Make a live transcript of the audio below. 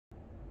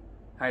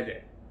Hi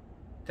there.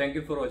 Thank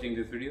you for watching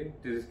this video.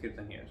 This is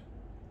Kirtan here.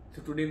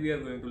 So today we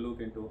are going to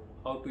look into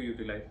how to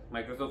utilize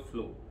Microsoft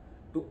Flow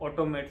to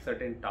automate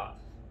certain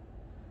tasks.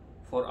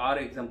 For our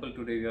example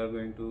today we are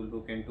going to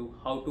look into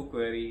how to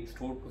query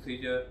stored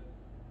procedure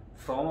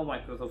from a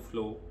Microsoft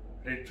Flow,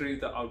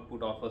 retrieve the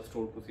output of a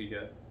stored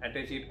procedure,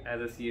 attach it as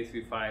a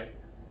CSV file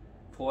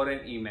for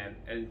an email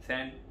and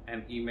send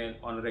an email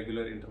on a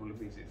regular interval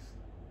basis.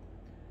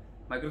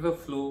 Microsoft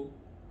Flow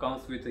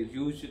comes with a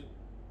huge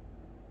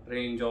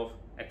range of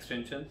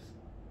extensions,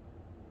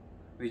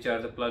 which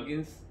are the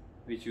plugins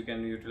which you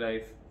can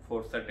utilize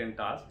for certain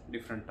tasks,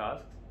 different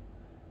tasks,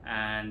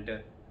 and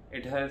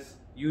it has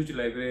huge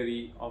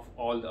library of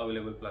all the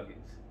available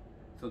plugins.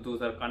 So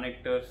those are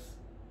connectors,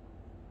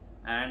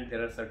 and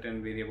there are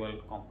certain variable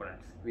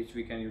components which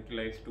we can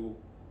utilize to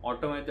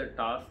automate the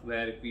task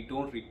where we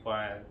don't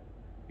require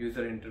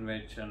user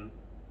intervention,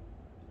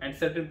 and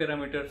certain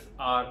parameters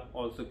are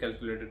also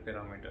calculated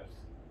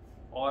parameters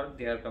or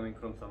they are coming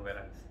from somewhere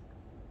else.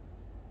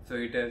 So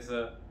it has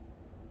a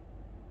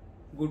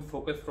good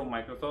focus from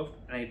Microsoft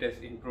and it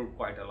has improved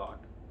quite a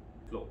lot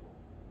Flow.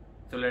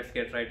 So let's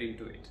get right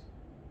into it.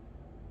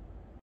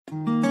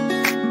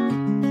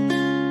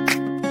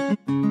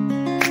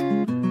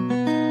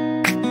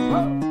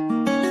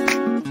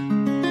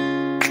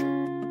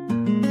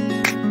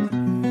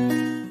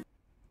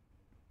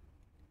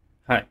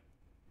 Hi.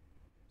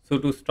 So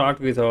to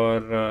start with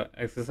our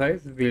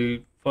exercise, we'll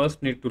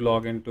first need to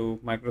log into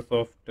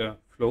Microsoft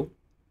Flow,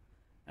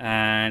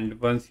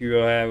 and once you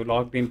have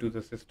logged into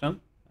the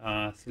system,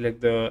 select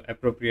the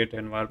appropriate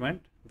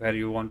environment where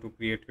you want to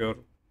create your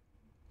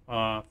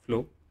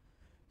flow.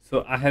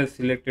 So I have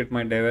selected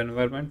my dev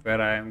environment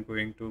where I am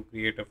going to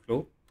create a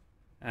flow,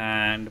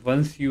 and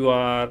once you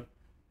are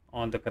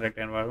on the correct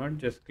environment,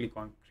 just click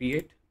on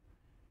create.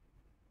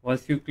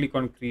 Once you click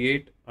on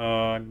create,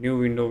 a new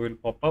window will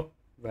pop up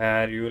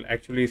where you will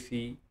actually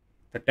see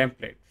the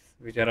templates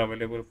which are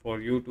available for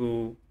you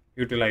to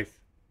utilize.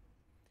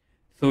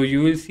 So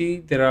you will see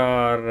there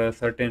are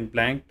certain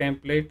blank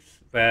templates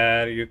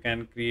where you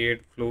can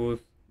create flows.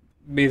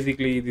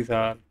 Basically, these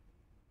are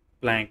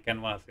blank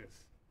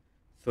canvases.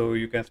 So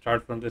you can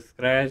start from the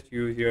scratch,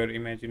 use your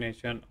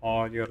imagination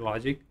or your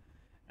logic,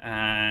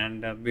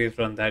 and based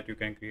on that you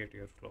can create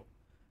your flow.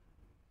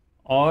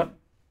 Or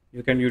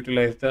you can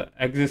utilize the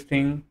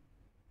existing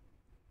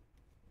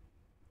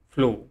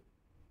flow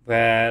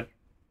where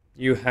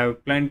you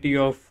have plenty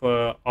of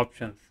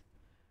options,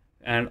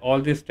 and all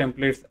these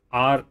templates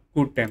are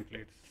good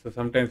templates. So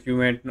sometimes you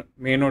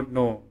may not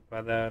know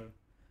whether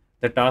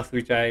the task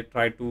which I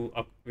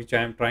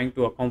am trying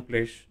to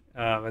accomplish,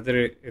 whether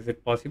is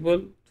it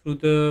possible through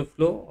the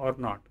flow or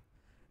not.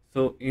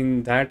 So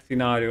in that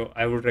scenario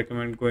I would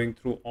recommend going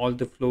through all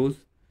the flows,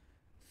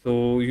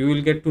 so you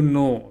will get to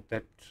know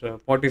that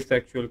what is the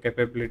actual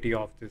capability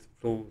of these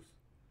flows,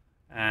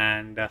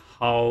 and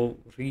how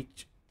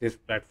rich this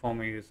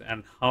platform is,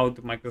 and how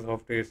the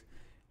Microsoft is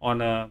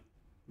on a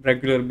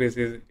regular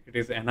basis it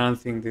is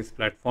enhancing this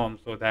platform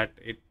so that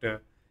it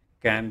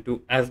can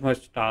do as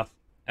much task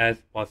as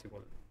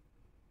possible.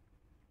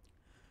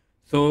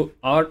 So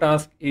our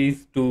task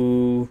is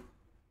to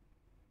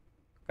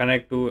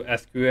connect to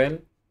SQL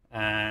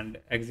and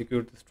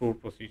execute the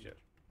stored procedure.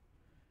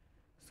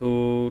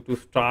 So to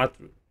start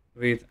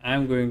with,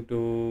 I'm going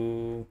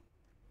to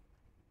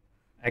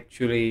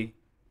actually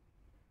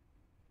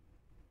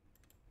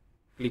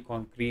click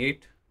on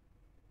create,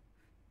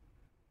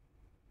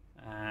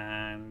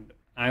 and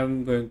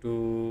I'm going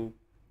to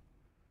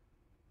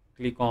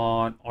click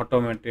on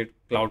automated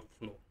cloud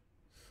flow.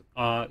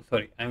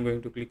 I'm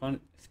going to click on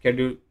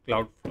schedule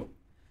cloud flow.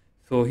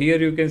 So here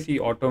you can see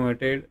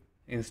automated,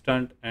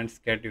 instant, and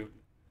scheduled.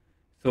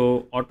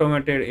 So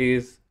automated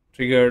is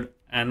triggered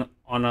and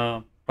on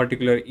a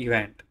particular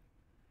event.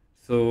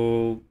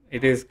 So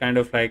it is kind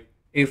of like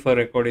if a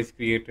record is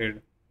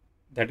created,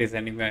 that is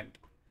an event.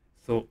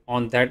 So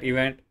on that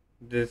event,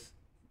 this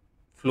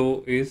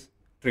flow is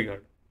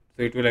triggered.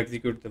 So it will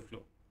execute the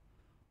flow.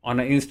 On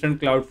an instant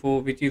cloud flow,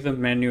 which is a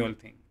manual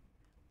thing.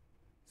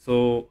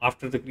 So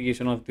after the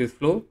creation of this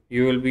flow,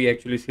 you will be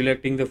actually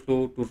selecting the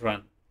flow to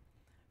run,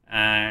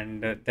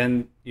 and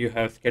then you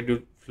have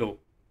scheduled flow.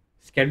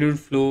 Scheduled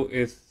flow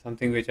is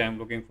something which I am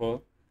looking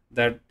for,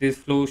 that this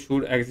flow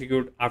should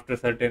execute after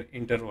certain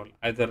interval,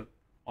 either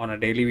on a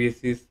daily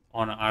basis,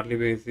 on an hourly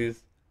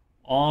basis,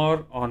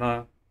 or on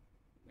a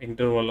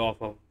interval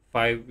of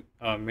 5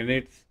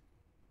 minutes,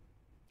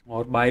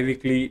 or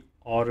bi-weekly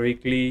or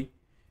weekly.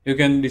 You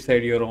can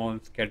decide your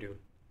own schedule,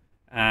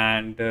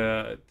 and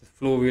the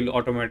flow will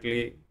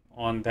automatically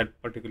on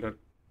that particular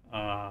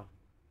uh,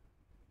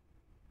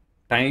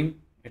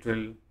 time it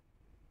will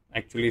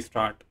actually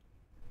start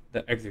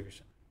the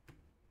execution.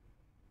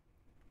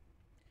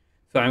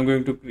 So I'm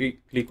going to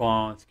click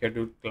on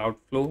schedule cloud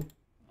flow.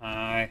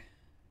 I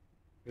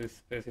will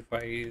specify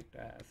it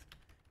as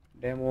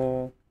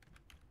demo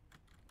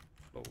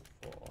flow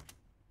for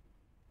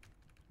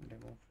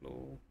demo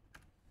flow.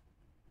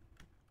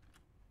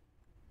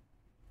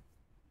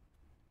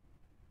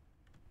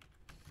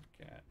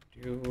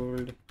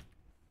 Scheduled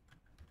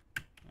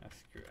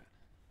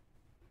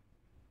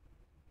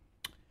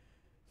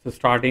So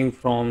starting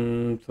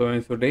from so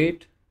and so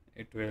date,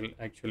 it will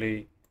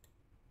actually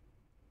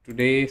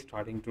today,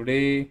 starting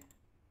today,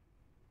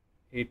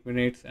 8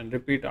 minutes, and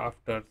repeat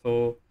after.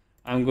 So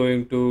I'm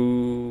going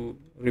to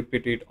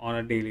repeat it on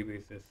a daily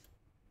basis.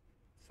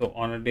 So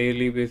on a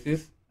daily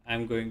basis,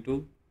 I'm going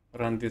to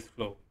run this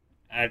flow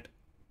at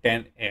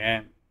 10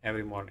 a.m.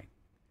 every morning.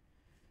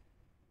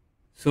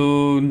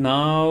 So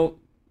now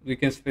we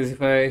can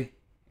specify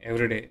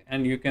every day,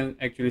 and you can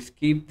actually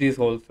skip this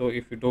also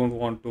if you don't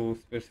want to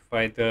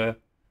specify the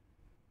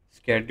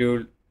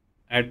schedule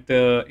at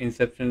the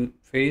inception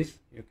phase.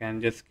 You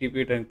can just skip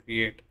it and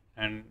create,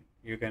 and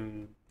you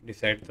can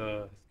decide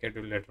the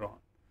schedule later on.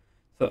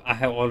 So I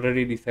have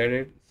already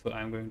decided, so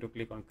I'm going to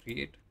click on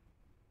create.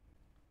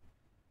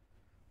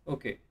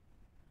 Okay.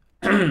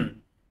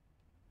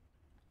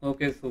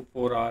 Okay, so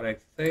for our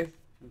exercise,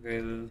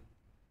 we'll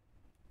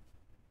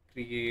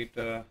create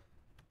a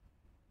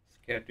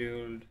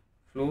scheduled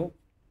flow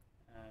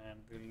and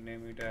we'll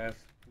name it as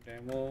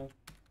demo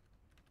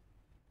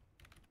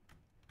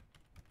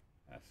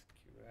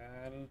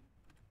SQL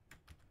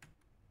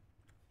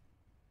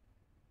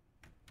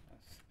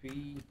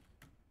SV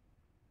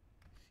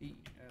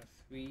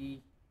CSV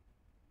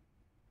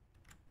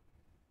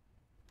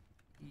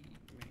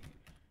email.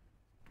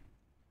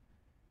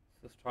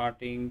 So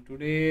starting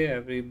today,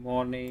 every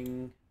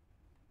morning,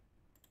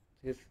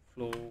 this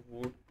flow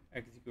would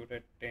execute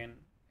at 10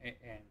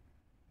 a.m.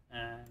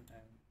 And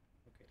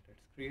okay,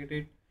 let's create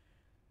it.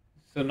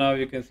 So now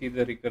you can see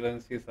the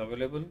recurrence is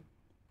available.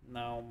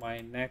 Now my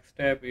next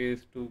step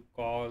is to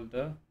call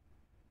the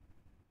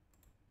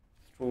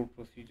stored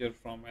procedure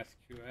from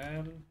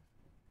SQL.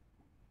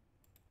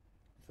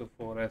 So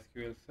for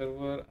SQL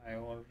Server, I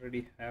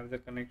already have the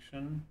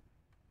connection,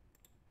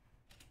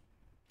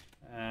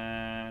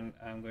 and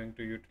I'm going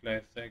to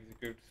utilize the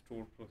execute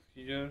stored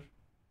procedure.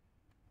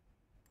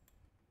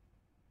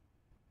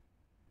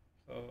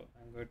 So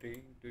I'm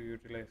going to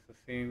utilize the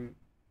same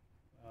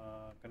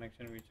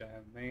connection which I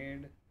have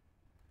made,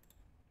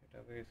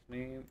 database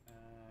name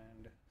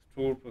and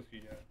stored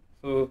procedure.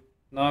 So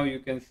now you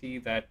can see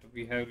that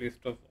we have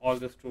list of all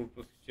the stored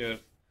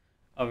procedures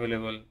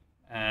available,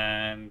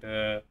 and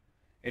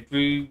it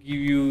will give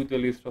you the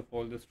list of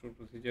all the stored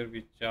procedure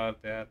which are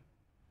there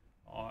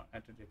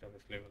at a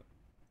database level.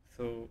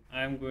 So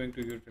I'm going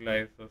to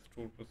utilize the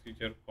stored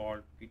procedure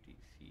called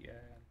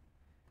PTCL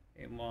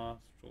EMA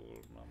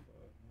store number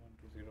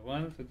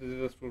 1201. So this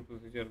is a stored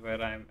procedure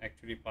where I'm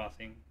actually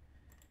passing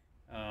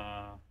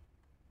uh,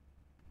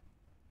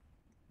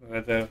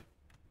 whether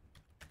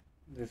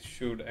this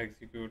should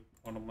execute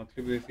on a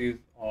monthly basis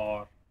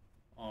or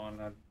on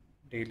a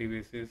daily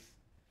basis,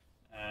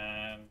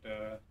 and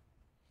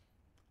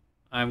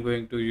I'm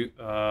going to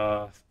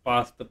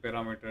pass the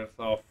parameters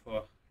of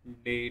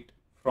date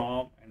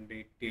from and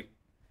date till.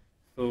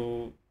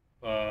 So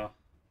I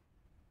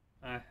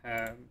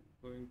am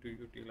going to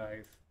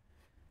utilize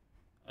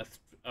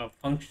a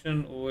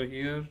function over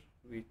here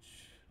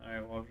which I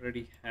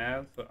already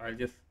have. So I'll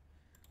just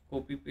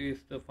copy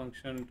paste the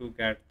function to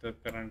get the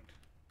current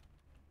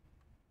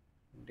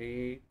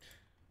date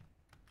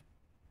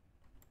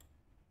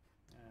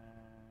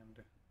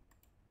and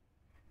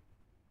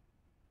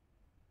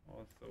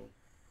also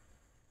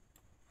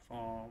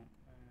from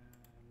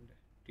and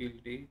till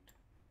date.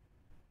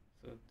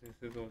 So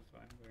this is also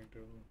I'm going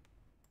to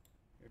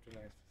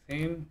utilize the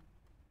same.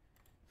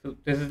 So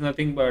this is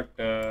nothing but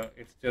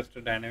it's just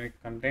a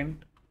dynamic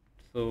content.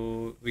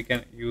 So we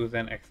can use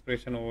an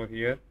expression over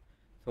here.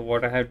 So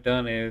what I have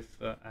done is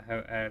I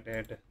have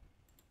added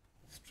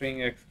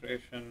string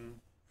expression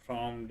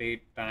from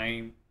date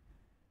time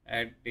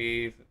at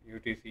days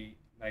UTC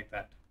like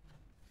that.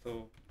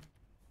 So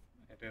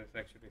it is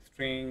actually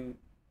string,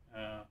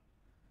 uh,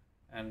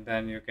 and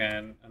then you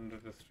can under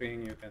the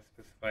string you can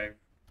specify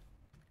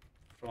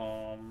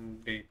from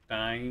date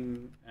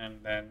time,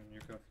 and then you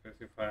can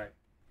specify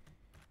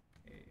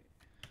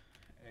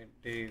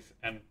days,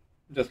 and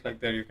just like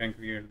that you can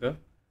create the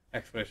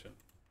expression.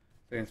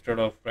 So instead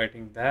of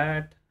writing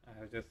that, I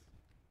have just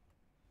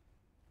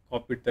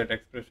copied that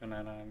expression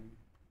and I'm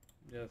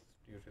just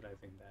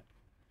utilizing that.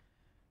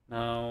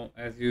 Now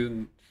as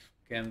you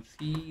can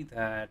see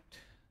that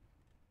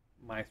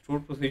my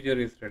stored procedure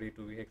is ready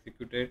to be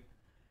executed.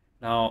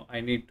 Now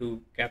I need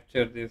to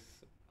capture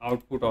this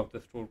output of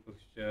the stored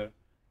procedure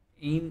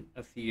in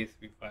a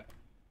CSV file.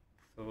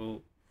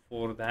 So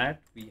for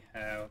that we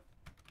have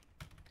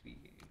create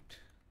CSV.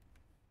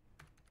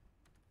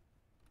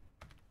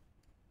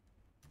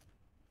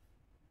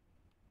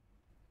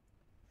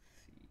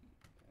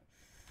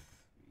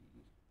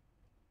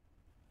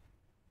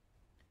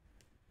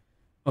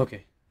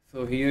 Okay,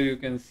 so here you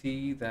can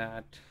see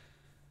that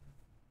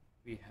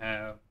we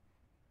have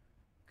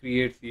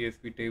create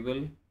CSV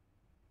table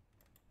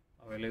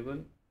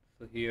available.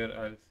 So here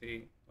I'll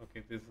say,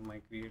 okay, this is my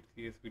create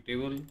CSV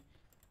table,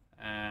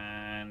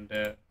 and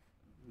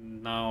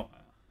now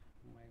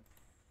my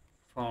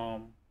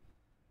from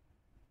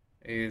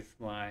is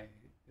my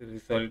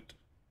result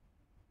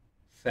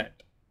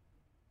set.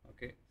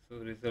 Okay, so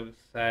result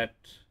set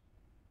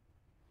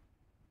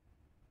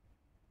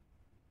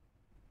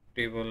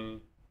table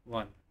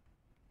 1.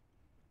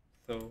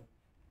 So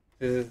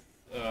this is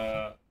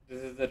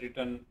the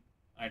return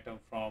item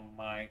from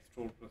my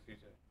store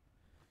procedure.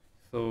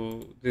 So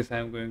this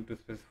I'm going to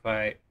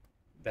specify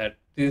that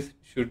this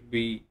should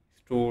be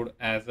stored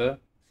as a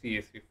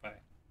CSV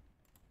file.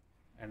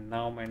 And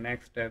now my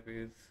next step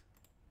is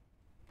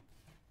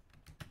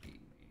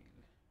email.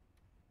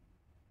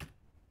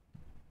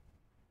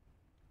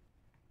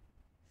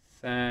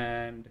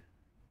 Send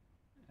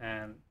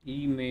an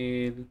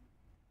email.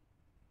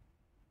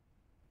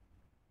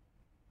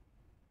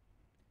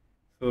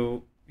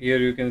 So here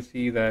you can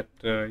see that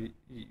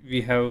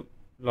we have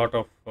lot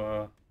of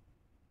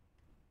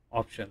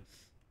options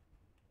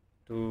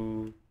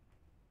to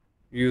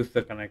use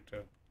the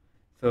connector.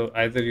 So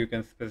either you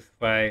can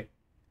specify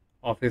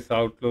Office,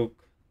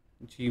 Outlook,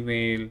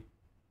 Gmail,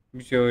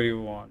 whichever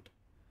you want.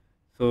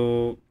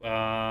 So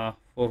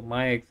for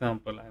my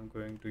example, I'm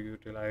going to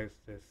utilize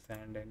this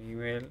send an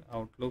email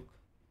Outlook,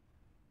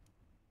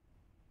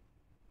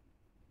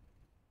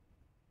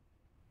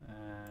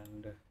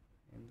 and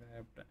in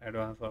the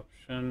advanced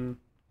option,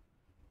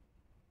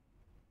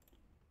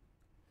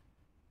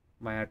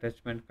 my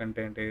attachment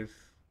content is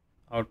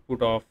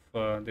output of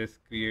this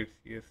create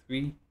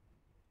CSV,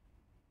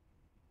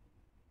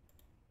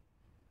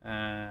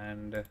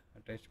 and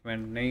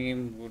attachment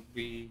name would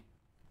be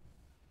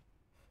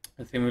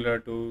similar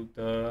to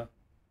the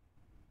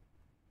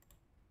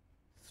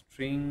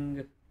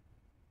string,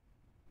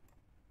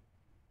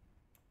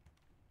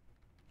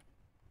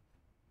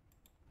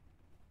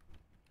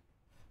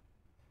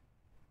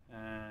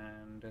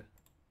 and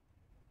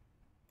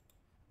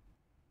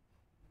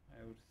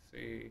I would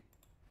say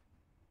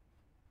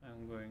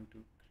I'm going to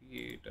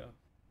create a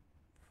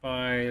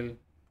file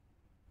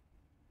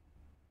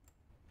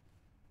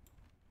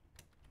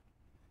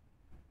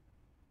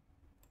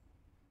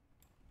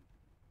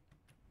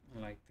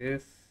like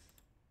this,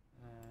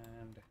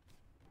 and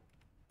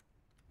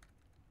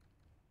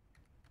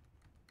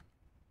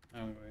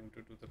I'm going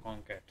to do the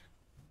concat.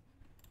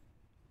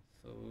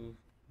 So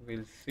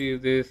we'll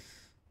save this.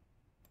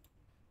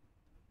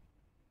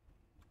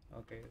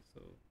 Okay,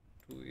 so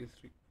 2 is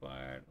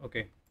required.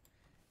 Okay,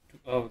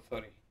 oh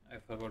sorry, I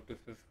forgot to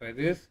specify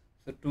this.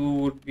 So 2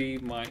 would be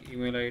my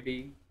email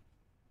ID.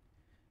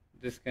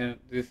 This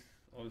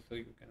also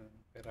you can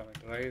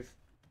parameterize.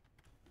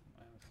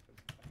 I'm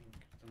specifying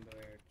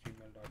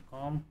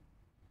kitchenboy@gmail.com.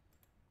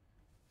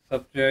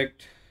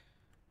 Subject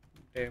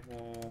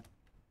demo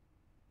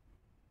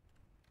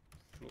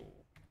flow.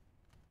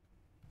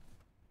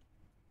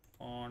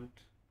 Font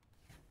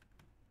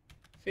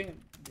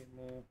same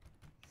demo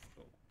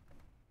flow.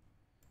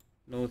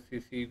 No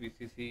CC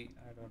BCC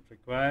I don't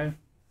require,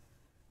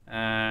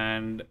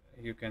 and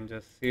you can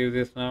just save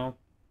this now.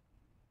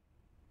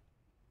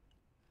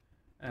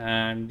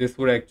 And this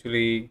would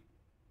actually,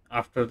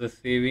 after the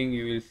saving,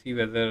 you will see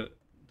whether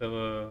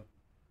the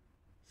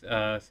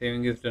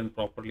saving is done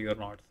properly or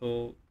not.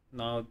 So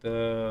now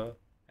the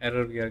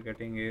error we are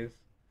getting is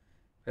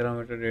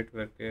parameter date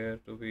varchar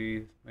to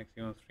be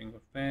maximum string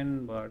of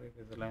 10, but it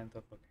is the length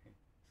of, okay.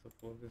 So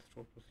for this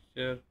store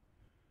procedure,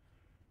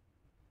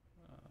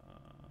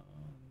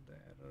 the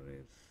error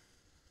is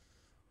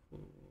for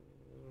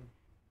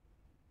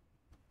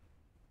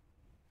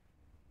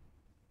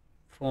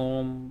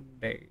from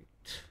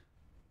date,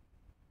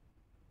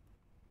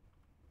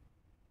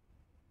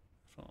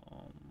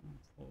 from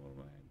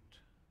format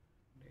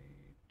date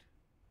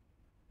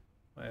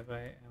by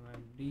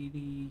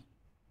mmdd.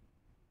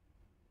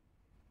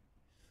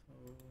 So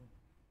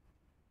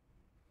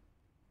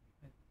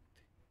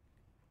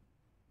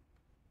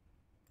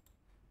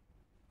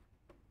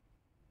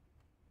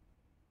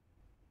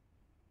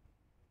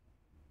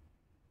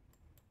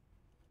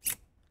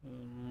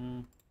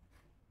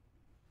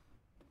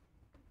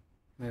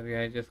maybe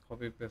I just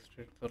copy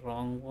pasted the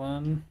wrong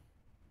one.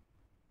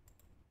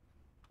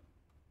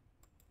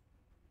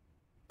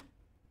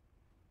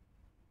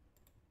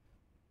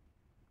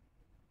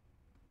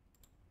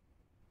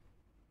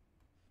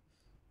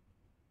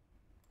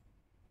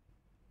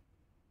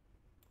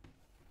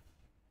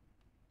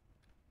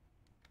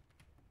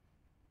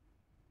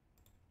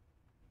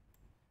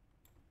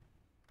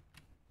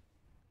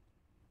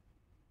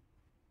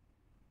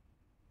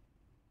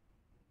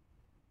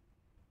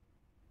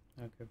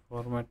 Okay,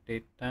 format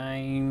date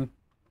time.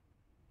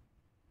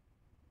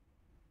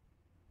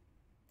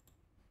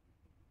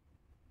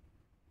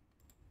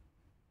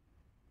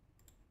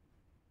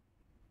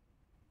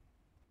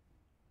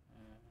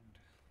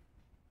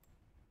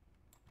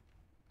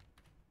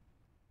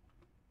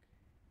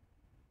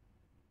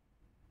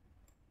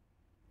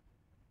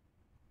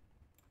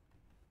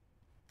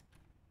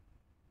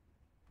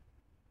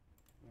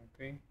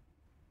 Okay,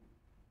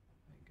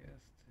 I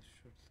guess this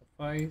should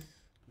suffice.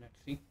 Let's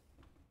see.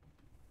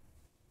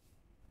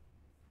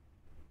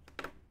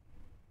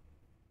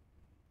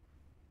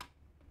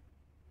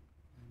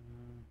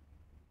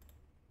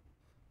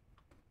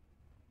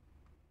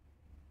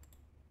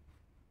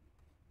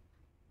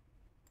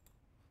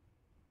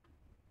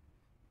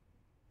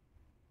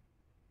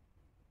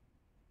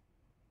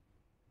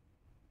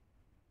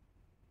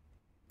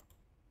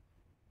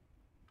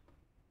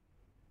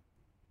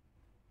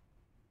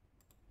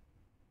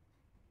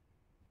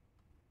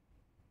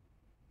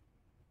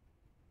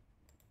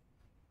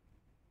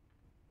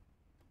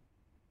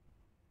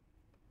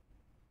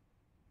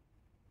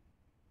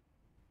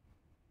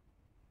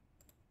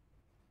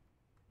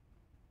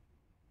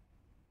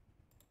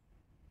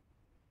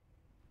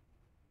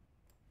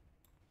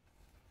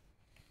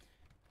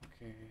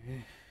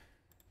 Okay,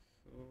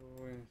 so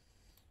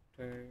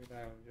instead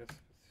I'll just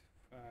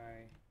specify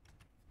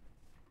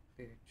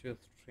picture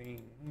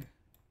string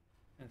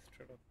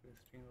instead of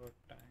wasting our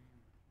time.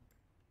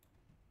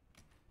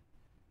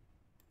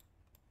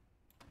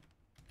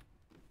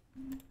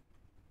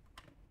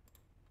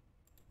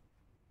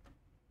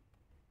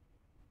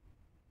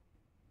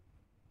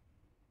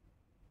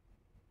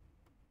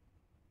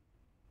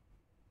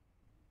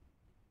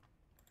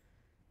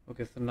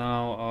 Okay, so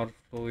now our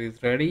flow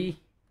is ready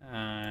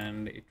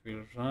and it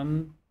will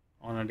run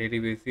on a daily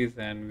basis,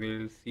 and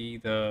we'll see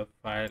the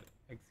file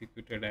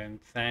executed and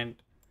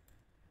sent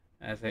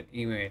as an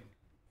email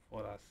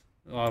for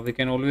us. We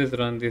can always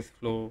run this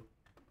flow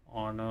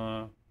on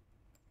a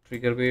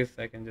trigger base.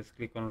 I can just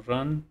click on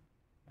run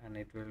and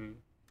it will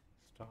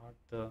start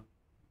the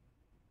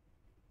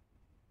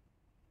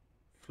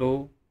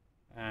flow,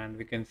 and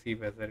we can see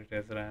whether it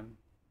has run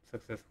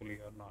successfully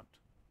or not.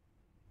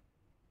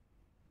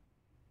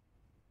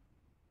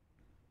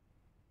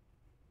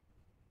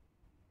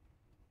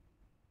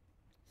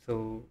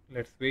 So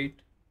let's wait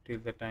till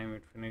the time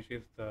it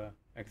finishes the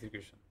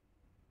execution.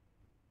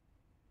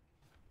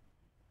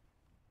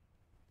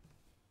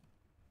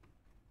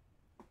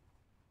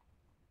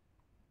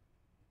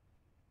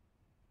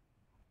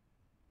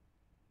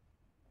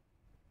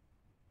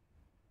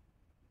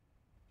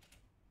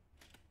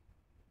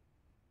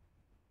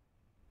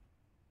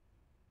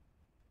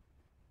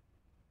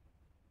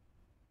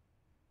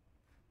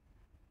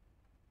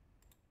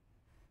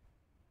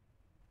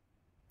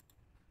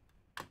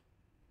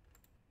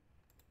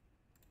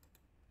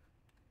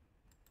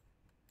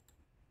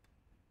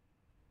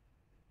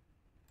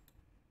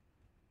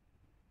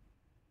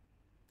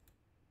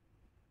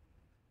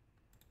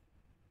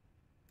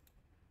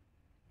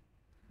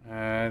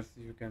 As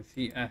you can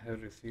see, I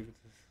have received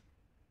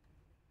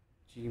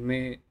this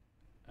Gmail.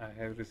 I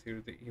have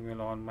received the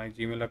email on my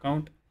Gmail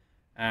account,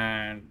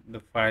 and the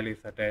file is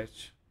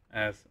attached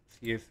as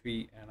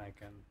CSV, and I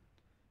can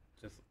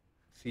just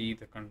see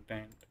the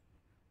content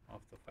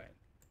of the file.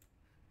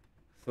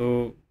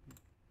 So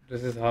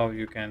this is how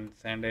you can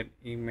send an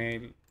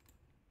email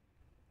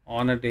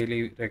on a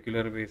daily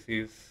regular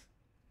basis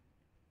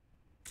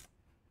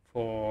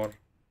for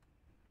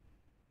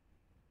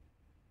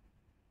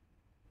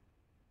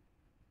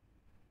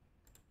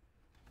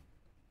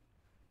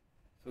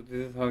so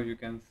this is how you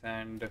can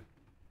send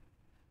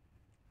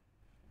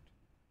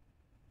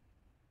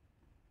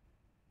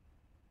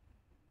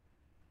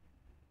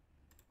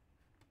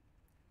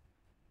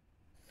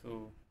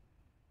so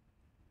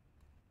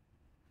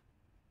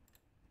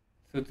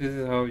this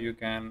is how you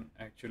can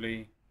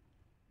actually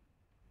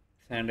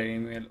send an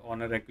email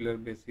on a regular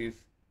basis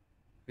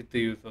with the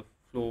use of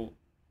flow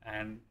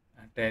and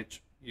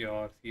attach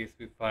your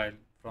CSV file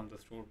from the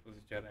stored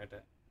procedure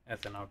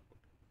as an output.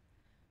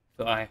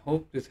 So I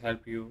hope this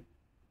helped you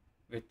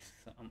with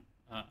some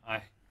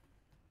I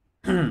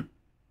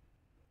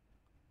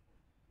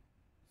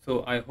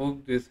so I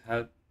hope this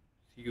helps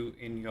you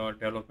in your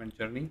development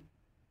journey,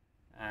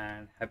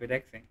 and happy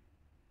texting.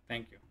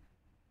 Thank you.